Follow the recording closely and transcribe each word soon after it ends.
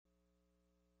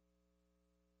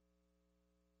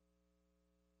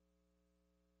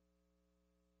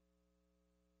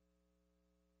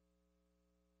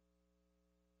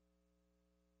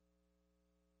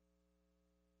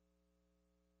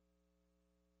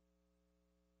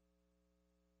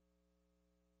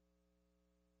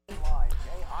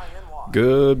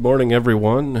Good morning,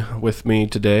 everyone. With me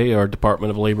today are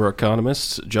Department of Labor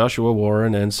economists Joshua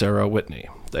Warren and Sarah Whitney.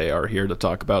 They are here to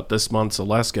talk about this month's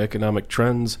Alaska Economic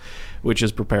Trends, which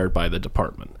is prepared by the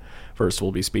department. First,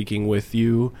 we'll be speaking with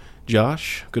you,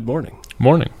 Josh. Good morning.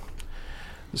 Morning.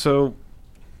 So,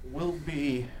 we'll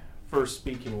be first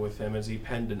speaking with him as he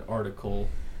penned an article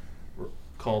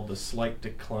called The Slight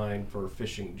Decline for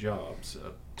Fishing Jobs.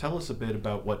 Tell us a bit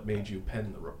about what made you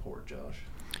pen the report, Josh.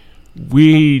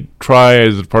 We try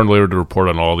as the Department of Labor to report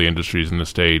on all the industries in the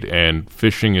state, and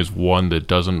fishing is one that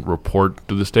doesn't report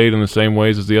to the state in the same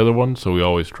ways as the other one, so we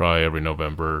always try every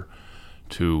November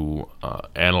to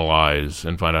analyze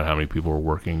and find out how many people are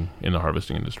working in the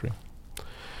harvesting industry.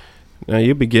 Now,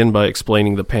 you begin by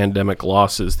explaining the pandemic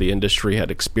losses the industry had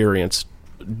experienced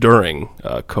during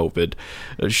COVID.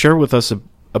 Share with us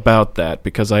about that,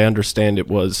 because I understand it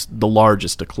was the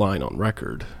largest decline on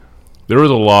record. There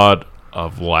was a lot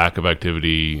of lack of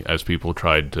activity as people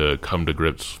tried to come to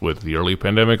grips with the early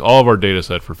pandemic. All of our data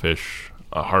set for fish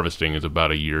harvesting is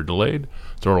about a year delayed.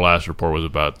 So our last report was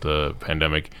about the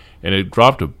pandemic, and it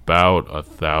dropped about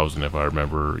 1,000, if I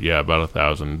remember. Yeah, about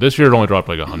 1,000. This year it only dropped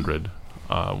like 100.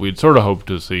 We'd sort of hoped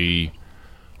to see,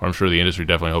 or I'm sure the industry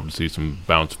definitely hoped to see some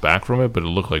bounce back from it, but it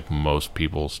looked like most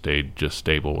people stayed just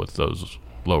stable with those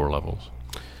lower levels.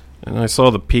 And I saw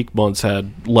the peak months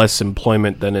had less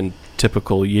employment than in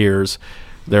typical years.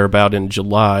 They're about in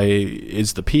July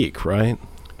is the peak, right?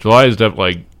 July is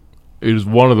definitely, it is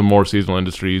one of the more seasonal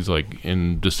industries. Like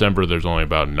in December, there's only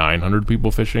about 900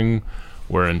 people fishing,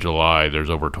 where in July,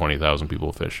 there's over 20,000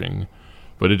 people fishing.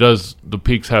 But the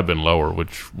peaks have been lower,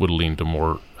 which would lean to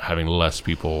more having less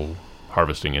people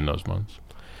harvesting in those months.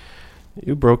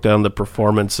 You broke down the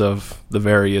performance of the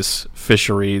various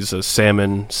fisheries,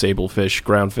 salmon, sablefish,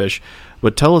 groundfish,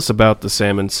 but tell us about the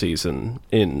salmon season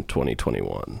in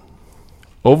 2021.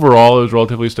 Overall, it was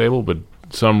relatively stable, but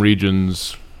some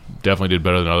regions definitely did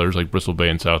better than others, like Bristol Bay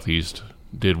and Southeast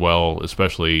did well,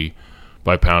 especially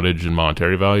by poundage and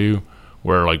monetary value,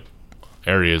 where like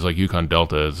areas like Yukon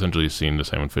Delta has essentially seen the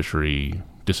salmon fishery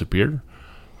disappear.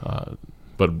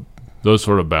 But those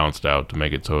sort of balanced out to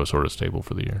make it so sort of stable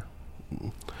for the year.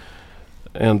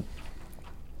 And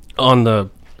on the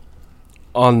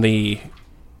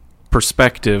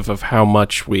perspective of how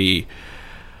much we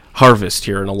harvest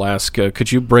here in Alaska,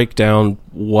 could you break down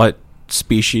what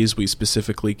species we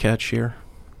specifically catch here?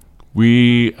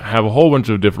 We have a whole bunch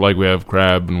of different, like we have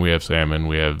crab and we have salmon,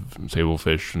 we have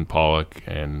sablefish and pollock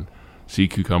and sea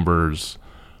cucumbers,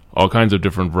 all kinds of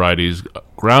different varieties.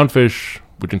 Groundfish,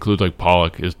 which includes like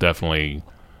pollock, is definitely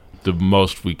the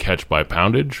most we catch by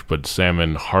poundage, but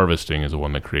salmon harvesting is the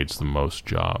one that creates the most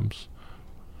jobs.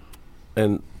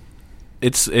 And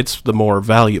it's the more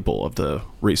valuable of the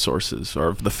resources, or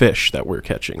of the fish that we're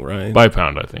catching, right? By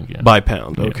pound, I think, yeah. By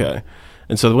pound, okay. Yeah.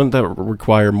 And so wouldn't that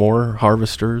require more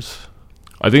harvesters?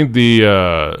 I think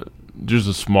just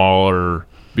a smaller,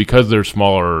 because they're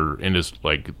smaller,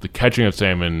 like the catching of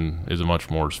salmon is a much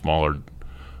more smaller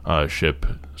ship,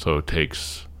 so it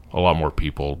takes a lot more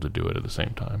people to do it at the same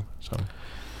time. So,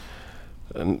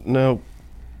 now,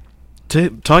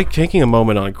 taking a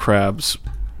moment on crabs,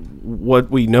 what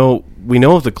we know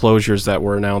of the closures that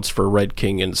were announced for red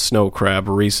king and snow crab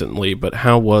recently, but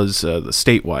how was the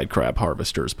statewide crab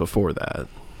harvesters before that?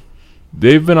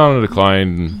 They've been on a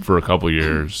decline for a couple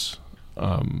years.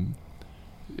 There's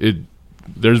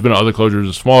been other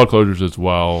closures, smaller closures as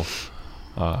well,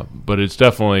 but it's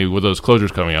definitely, with those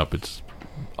closures coming up, it's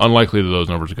unlikely that those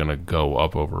numbers are going to go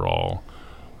up overall.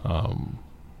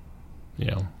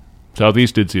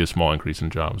 Southeast did see a small increase in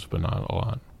jobs, but not a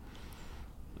lot.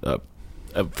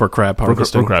 For crab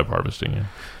harvesting? For crab harvesting, yeah.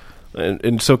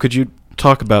 And so could you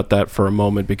talk about that for a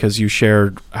moment, because you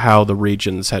shared how the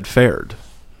regions had fared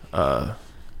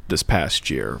this past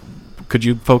year. Could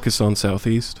you focus on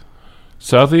Southeast?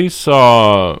 Southeast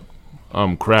saw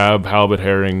crab, halibut,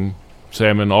 herring,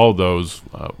 salmon, all of those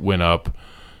went up.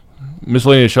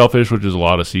 Miscellaneous shellfish, which is a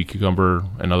lot of sea cucumber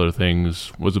and other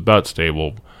things, was about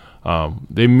stable.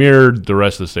 They mirrored the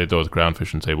rest of the state, though, with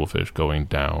groundfish and sablefish going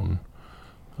down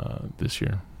this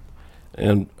year.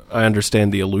 And I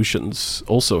understand the Aleutians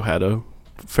also had a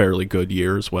fairly good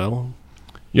year as well.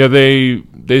 Yeah,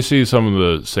 they see some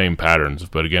of the same patterns,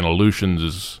 but again, Aleutians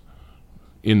is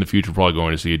in the future probably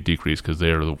going to see a decrease because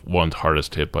they are the ones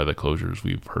hardest hit by the closures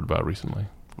we've heard about recently.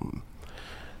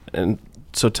 And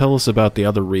so tell us about the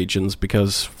other regions,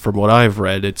 because from what I've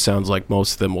read, it sounds like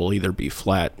most of them will either be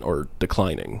flat or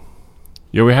declining.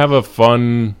 Yeah, we have a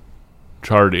fun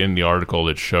chart in the article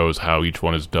that shows how each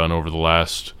one is done over the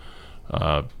last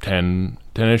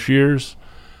 10-ish years,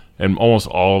 and almost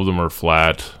all of them are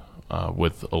flat.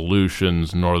 with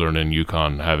Aleutians, Northern, and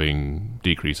Yukon having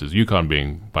decreases. Yukon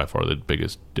being by far the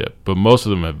biggest dip, but most of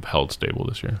them have held stable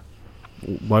this year.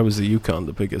 Why was the Yukon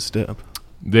the biggest dip?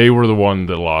 They were the one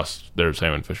that lost their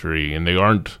salmon fishery, and they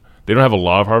don't have a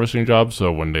lot of harvesting jobs,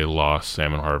 so when they lost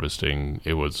salmon harvesting,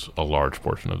 it was a large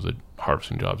portion of the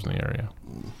harvesting jobs in the area.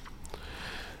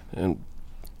 And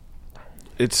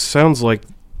it sounds like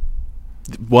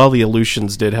while the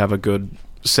Aleutians did have a good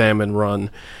salmon run,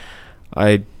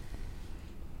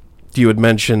 you had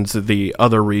mentioned the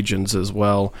other regions as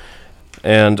well,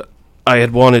 and I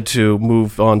had wanted to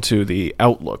move on to the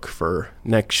outlook for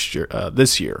next year,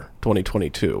 this year,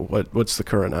 2022. What's the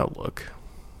current outlook?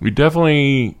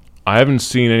 I haven't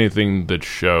seen anything that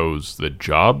shows that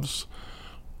jobs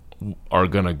are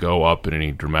going to go up in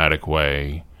any dramatic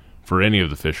way for any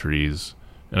of the fisheries,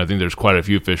 and I think there's quite a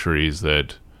few fisheries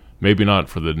that maybe not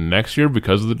for the next year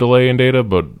because of the delay in data,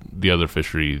 but the other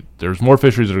fishery, there's more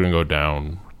fisheries that are going to go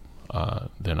down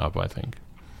than up, I think.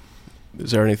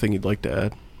 Is there anything you'd like to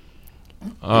add?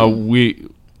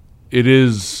 It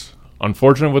is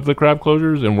unfortunate with the crab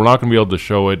closures, and we're not going to be able to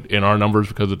show it in our numbers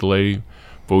because of delay,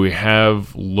 but we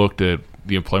have looked at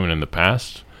the employment in the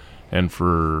past, and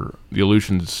for the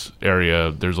Aleutians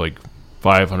area, there's like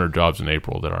 500 jobs in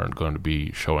April that aren't going to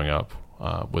be showing up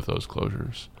with those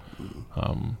closures.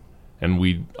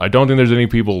 And I don't think there's any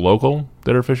people local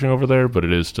that are fishing over there, but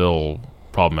it is still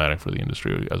problematic for the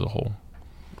industry as a whole.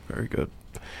 Very good.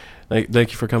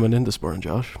 Thank you for coming in this morning,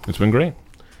 Josh. It's been great.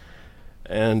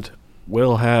 And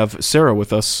we'll have Sarah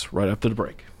with us right after the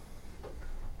break.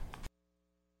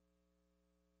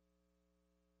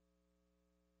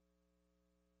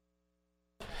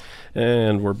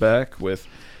 And we're back with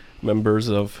members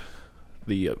of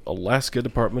the Alaska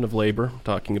Department of Labor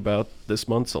talking about this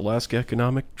month's Alaska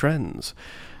economic trends.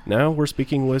 Now we're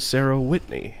speaking with Sarah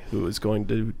Whitney, who is going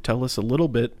to tell us a little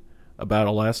bit about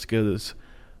Alaska's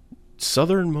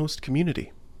southernmost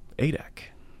community, Adak.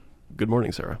 Good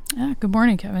morning, Sarah. Good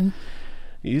morning, Kevin.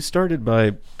 You started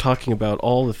by talking about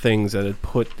all the things that had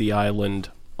put the island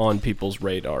on people's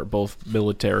radar, both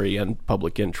military and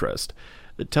public interest.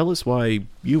 Tell us why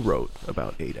you wrote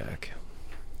about Adak.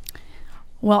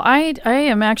 Well, I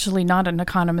am actually not an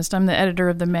economist. I'm the editor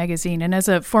of the magazine. And as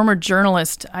a former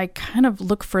journalist, I kind of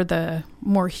look for the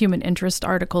more human interest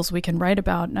articles we can write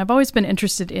about. And I've always been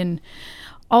interested in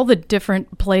all the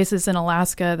different places in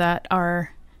Alaska that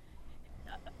are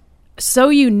so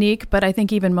unique, but I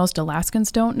think even most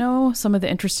Alaskans don't know some of the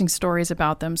interesting stories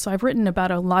about them. So I've written about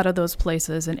a lot of those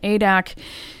places. And Adak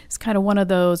is kind of one of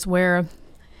those where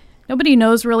nobody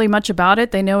knows really much about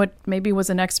it. They know it maybe was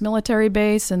an ex-military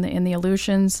base in the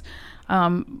Aleutians,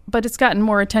 but it's gotten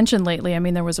more attention lately. I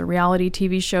mean, there was a reality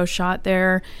TV show shot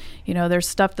there. You know, there's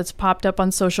stuff that's popped up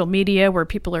on social media where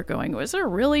people are going, was there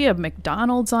really a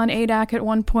McDonald's on Adak at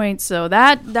one point? So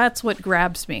that's what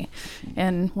grabs me.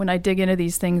 And when I dig into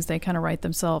these things, they kind of write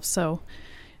themselves. So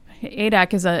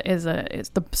Adak is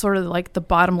the sort of like the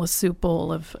bottomless soup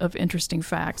bowl of interesting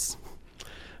facts.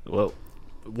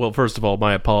 Well, first of all,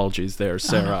 my apologies there,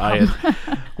 Sarah.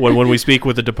 When we speak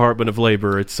with the Department of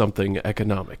Labor, it's something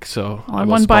economic. So well,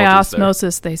 one by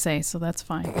osmosis, they say, so that's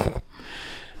fine.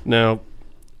 Now,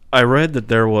 I read that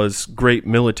there was great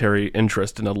military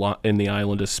interest in the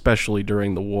island, especially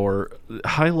during the war.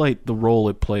 Highlight the role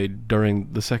it played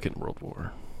during the Second World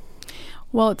War.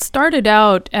 Well, it started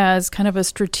out as kind of a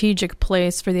strategic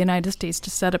place for the United States to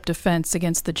set up defense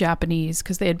against the Japanese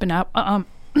because they had been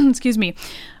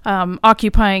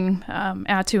occupying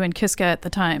Attu and Kiska at the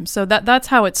time. So that's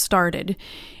how it started.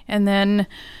 And then,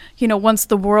 you know, once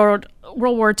the World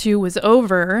War II was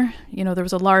over, you know, there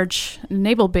was a large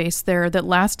naval base there that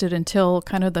lasted until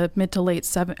kind of the mid to late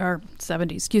 70s,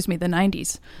 the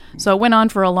 90s. So it went on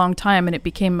for a long time, and it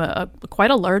became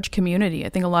quite a large community. I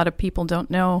think a lot of people don't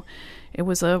know it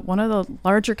was one of the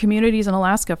larger communities in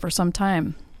Alaska for some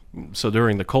time. So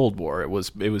during the Cold War, it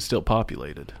was still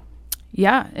populated.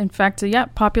 Yeah, in fact,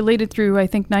 populated through, I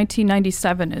think,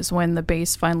 1997 is when the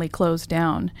base finally closed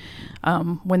down,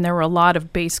 when there were a lot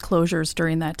of base closures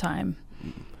during that time.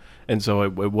 And so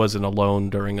it wasn't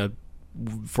alone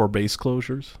for base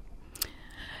closures?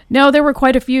 No, there were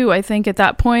quite a few, I think, at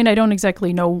that point. I don't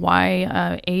exactly know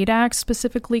why Adak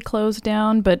specifically closed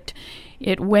down, but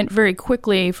it went very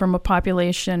quickly from a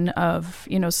population of,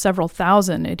 you know, several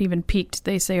thousand. It even peaked,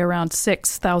 they say, around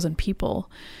 6,000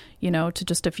 people, you know, to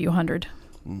just a few hundred.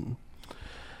 Mm.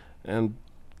 And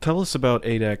tell us about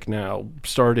Adak now,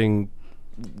 starting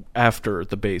after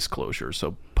the base closure,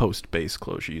 so post-base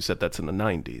closure. You said that's in the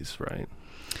 90s, right?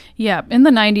 Yeah, in the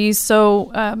 90s.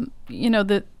 So, you know,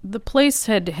 the place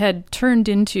had turned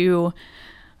into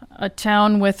a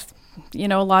town with a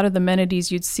lot of the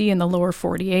amenities you'd see in the lower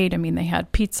 48. I mean, they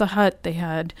had Pizza Hut, they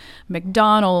had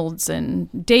McDonald's and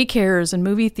daycares and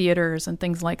movie theaters and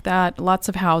things like that, lots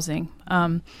of housing.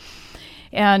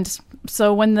 And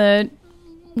so when the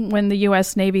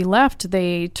U.S. Navy left,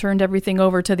 they turned everything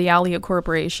over to the Alliott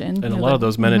Corporation. And a lot of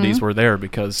those amenities were there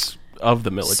because of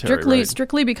the military,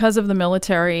 strictly because of the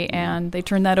military, and they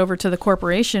turned that over to the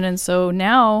corporation. And so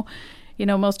now,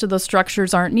 most of those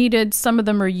structures aren't needed. Some of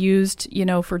them are used,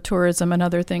 for tourism and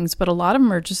other things, but a lot of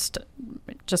them are just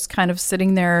kind of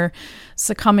sitting there,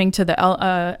 succumbing to the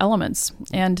elements.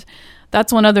 And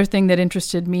that's one other thing that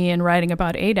interested me in writing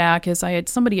about Adak is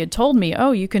somebody had told me,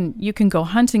 oh, you can go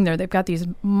hunting there. They've got these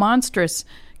monstrous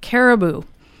caribou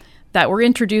that were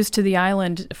introduced to the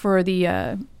island for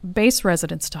the base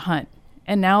residents to hunt.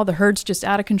 And now the herd's just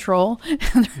out of control.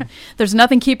 There's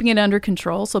nothing keeping it under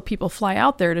control, so people fly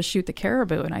out there to shoot the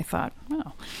caribou. And I thought,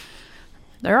 well,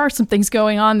 there are some things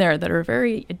going on there that are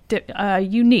very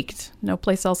unique. No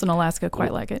place else in Alaska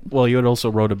quite like it. Well, you had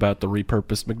also wrote about the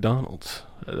repurposed McDonald's.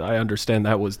 I understand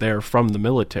that was there from the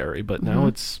military, but now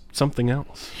it's something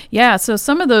else. Yeah, so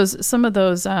some of those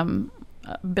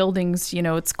buildings,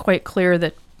 it's quite clear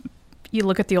that you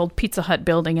look at the old Pizza Hut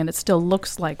building and it still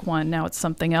looks like one. Now it's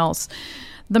something else.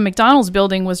 The McDonald's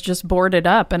building was just boarded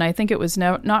up, and I think it was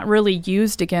not really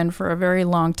used again for a very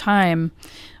long time.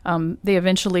 They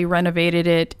eventually renovated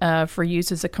it for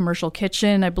use as a commercial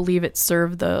kitchen. I believe it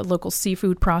served the local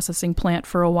seafood processing plant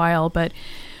for a while, but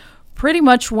pretty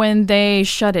much when they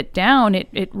shut it down,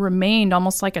 it remained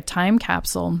almost like a time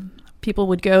capsule. People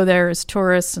would go there as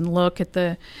tourists and look at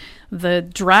the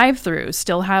drive-through.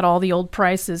 Still had all the old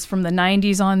prices from the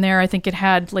 90s on there. I think it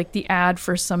had like the ad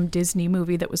for some Disney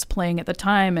movie that was playing at the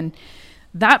time, and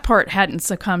that part hadn't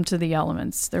succumbed to the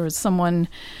elements. There was someone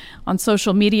on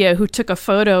social media who took a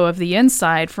photo of the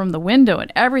inside from the window,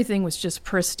 and everything was just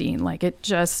pristine, like it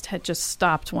had just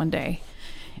stopped one day.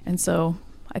 And so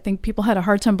I think people had a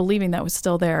hard time believing that was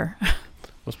still there.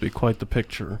 Must be quite the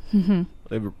picture. Mm-hmm.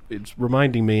 It's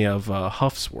reminding me of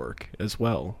Huff's work as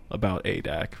well about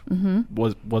Adak. Mm-hmm.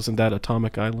 Wasn't that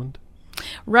Atomic Island?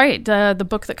 Right, the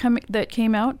book that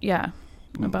came out, yeah,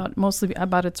 mostly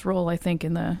about its role, I think,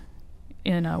 in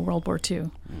World War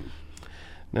II.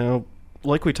 Now,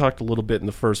 like we talked a little bit in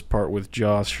the first part with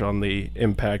Josh on the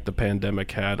impact the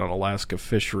pandemic had on Alaska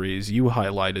fisheries, you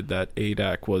highlighted that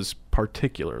Adak was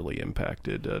particularly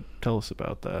impacted. Tell us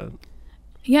about that.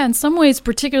 Yeah, in some ways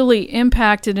particularly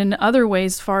impacted, in other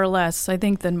ways far less, I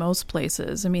think, than most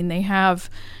places. I mean, they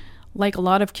have, like a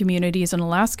lot of communities in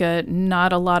Alaska,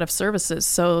 not a lot of services.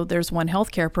 So there's one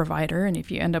healthcare provider, and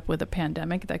if you end up with a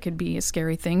pandemic, that could be a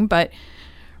scary thing. But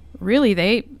really,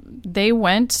 they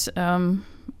went,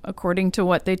 according to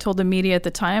what they told the media at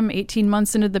the time, 18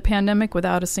 months into the pandemic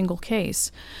without a single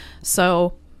case.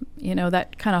 So,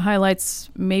 that kind of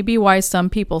highlights maybe why some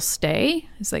people stay,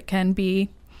 is that can be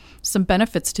some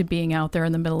benefits to being out there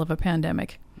in the middle of a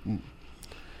pandemic.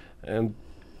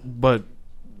 But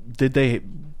did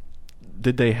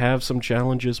they have some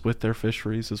challenges with their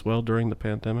fisheries as well during the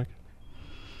pandemic?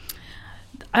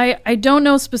 I don't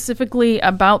know specifically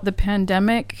about the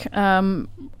pandemic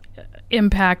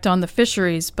impact on the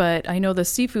fisheries, but I know the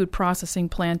seafood processing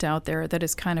plant out there that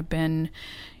has kind of been,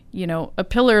 a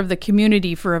pillar of the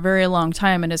community for a very long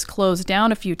time and has closed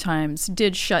down a few times,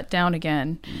 did shut down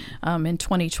again in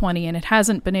 2020, and it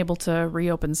hasn't been able to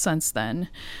reopen since then.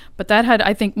 But that had,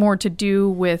 I think, more to do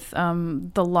with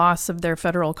the loss of their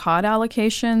federal cod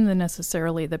allocation than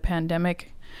necessarily the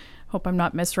pandemic. Hope I'm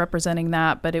not misrepresenting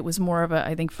that, but it was more of a,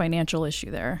 I think, financial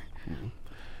issue there.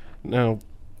 Now,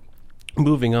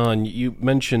 moving on, you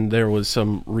mentioned there was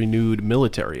some renewed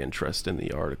military interest in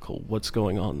the article. What's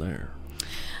going on there?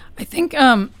 I think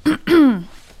I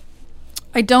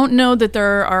don't know that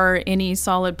there are any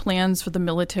solid plans for the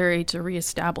military to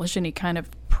reestablish any kind of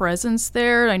presence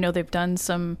there. I know they've done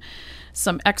some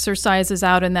exercises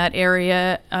out in that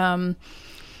area.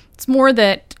 It's more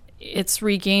that it's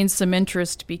regained some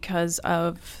interest because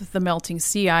of the melting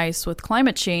sea ice with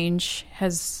climate change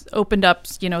has opened up,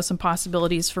 some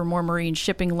possibilities for more marine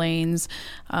shipping lanes.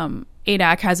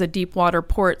 Adak has a deep water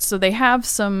port, so they have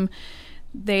some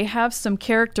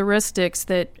characteristics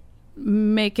that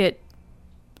make it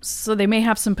so they may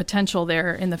have some potential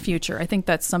there in the future. I think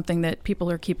that's something that people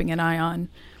are keeping an eye on.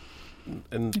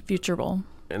 And future role.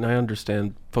 And I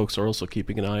understand folks are also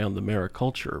keeping an eye on the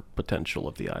mariculture potential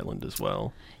of the island as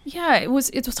well. Yeah, it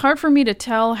was hard for me to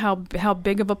tell how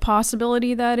big of a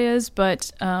possibility that is,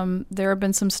 but there have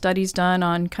been some studies done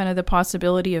on kind of the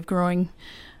possibility of growing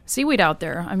seaweed out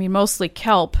there. I mean, mostly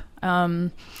kelp.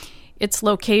 its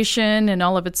location and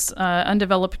all of its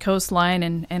undeveloped coastline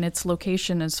and its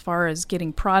location as far as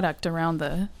getting product around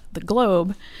the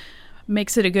globe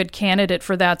makes it a good candidate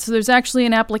for that. So there's actually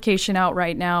an application out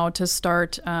right now to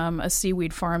start a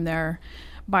seaweed farm there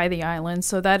by the island.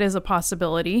 So that is a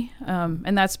possibility.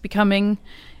 And that's becoming,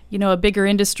 a bigger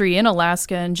industry in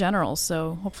Alaska in general.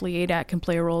 So hopefully ADAC can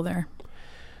play a role there.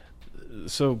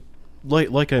 So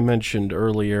like I mentioned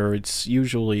earlier, it's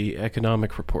usually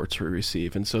economic reports we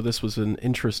receive. And so this was an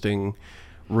interesting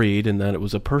read in that it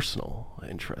was a personal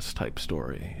interest type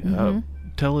story.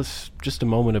 Tell us just a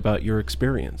moment about your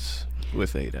experience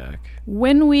with ADAC.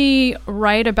 When we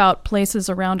write about places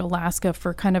around Alaska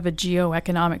for kind of a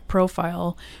geoeconomic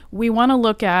profile, we want to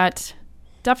look at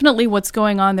definitely what's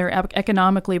going on there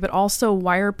economically, but also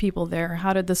why are people there?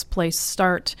 How did this place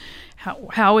start?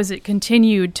 How is it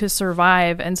continued to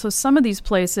survive? And so some of these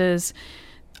places,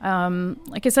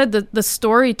 like I said, the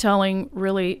storytelling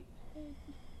really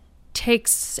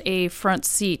takes a front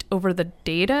seat over the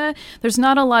data. There's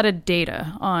not a lot of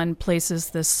data on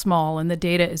places this small, and the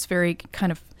data is very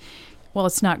kind of,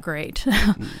 it's not great.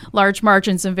 Large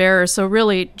margins of error. So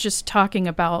really just talking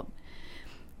about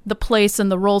the place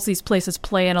and the roles these places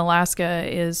play in Alaska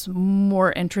is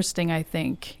more interesting, I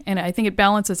think. And I think it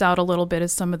balances out a little bit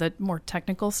as some of the more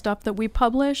technical stuff that we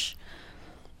publish.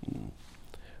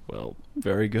 Well,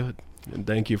 very good. And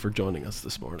thank you for joining us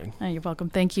this morning. You're welcome.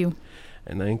 Thank you.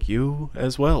 And thank you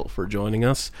as well for joining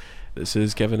us. This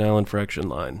is Kevin Allen for Action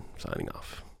Line, signing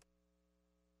off.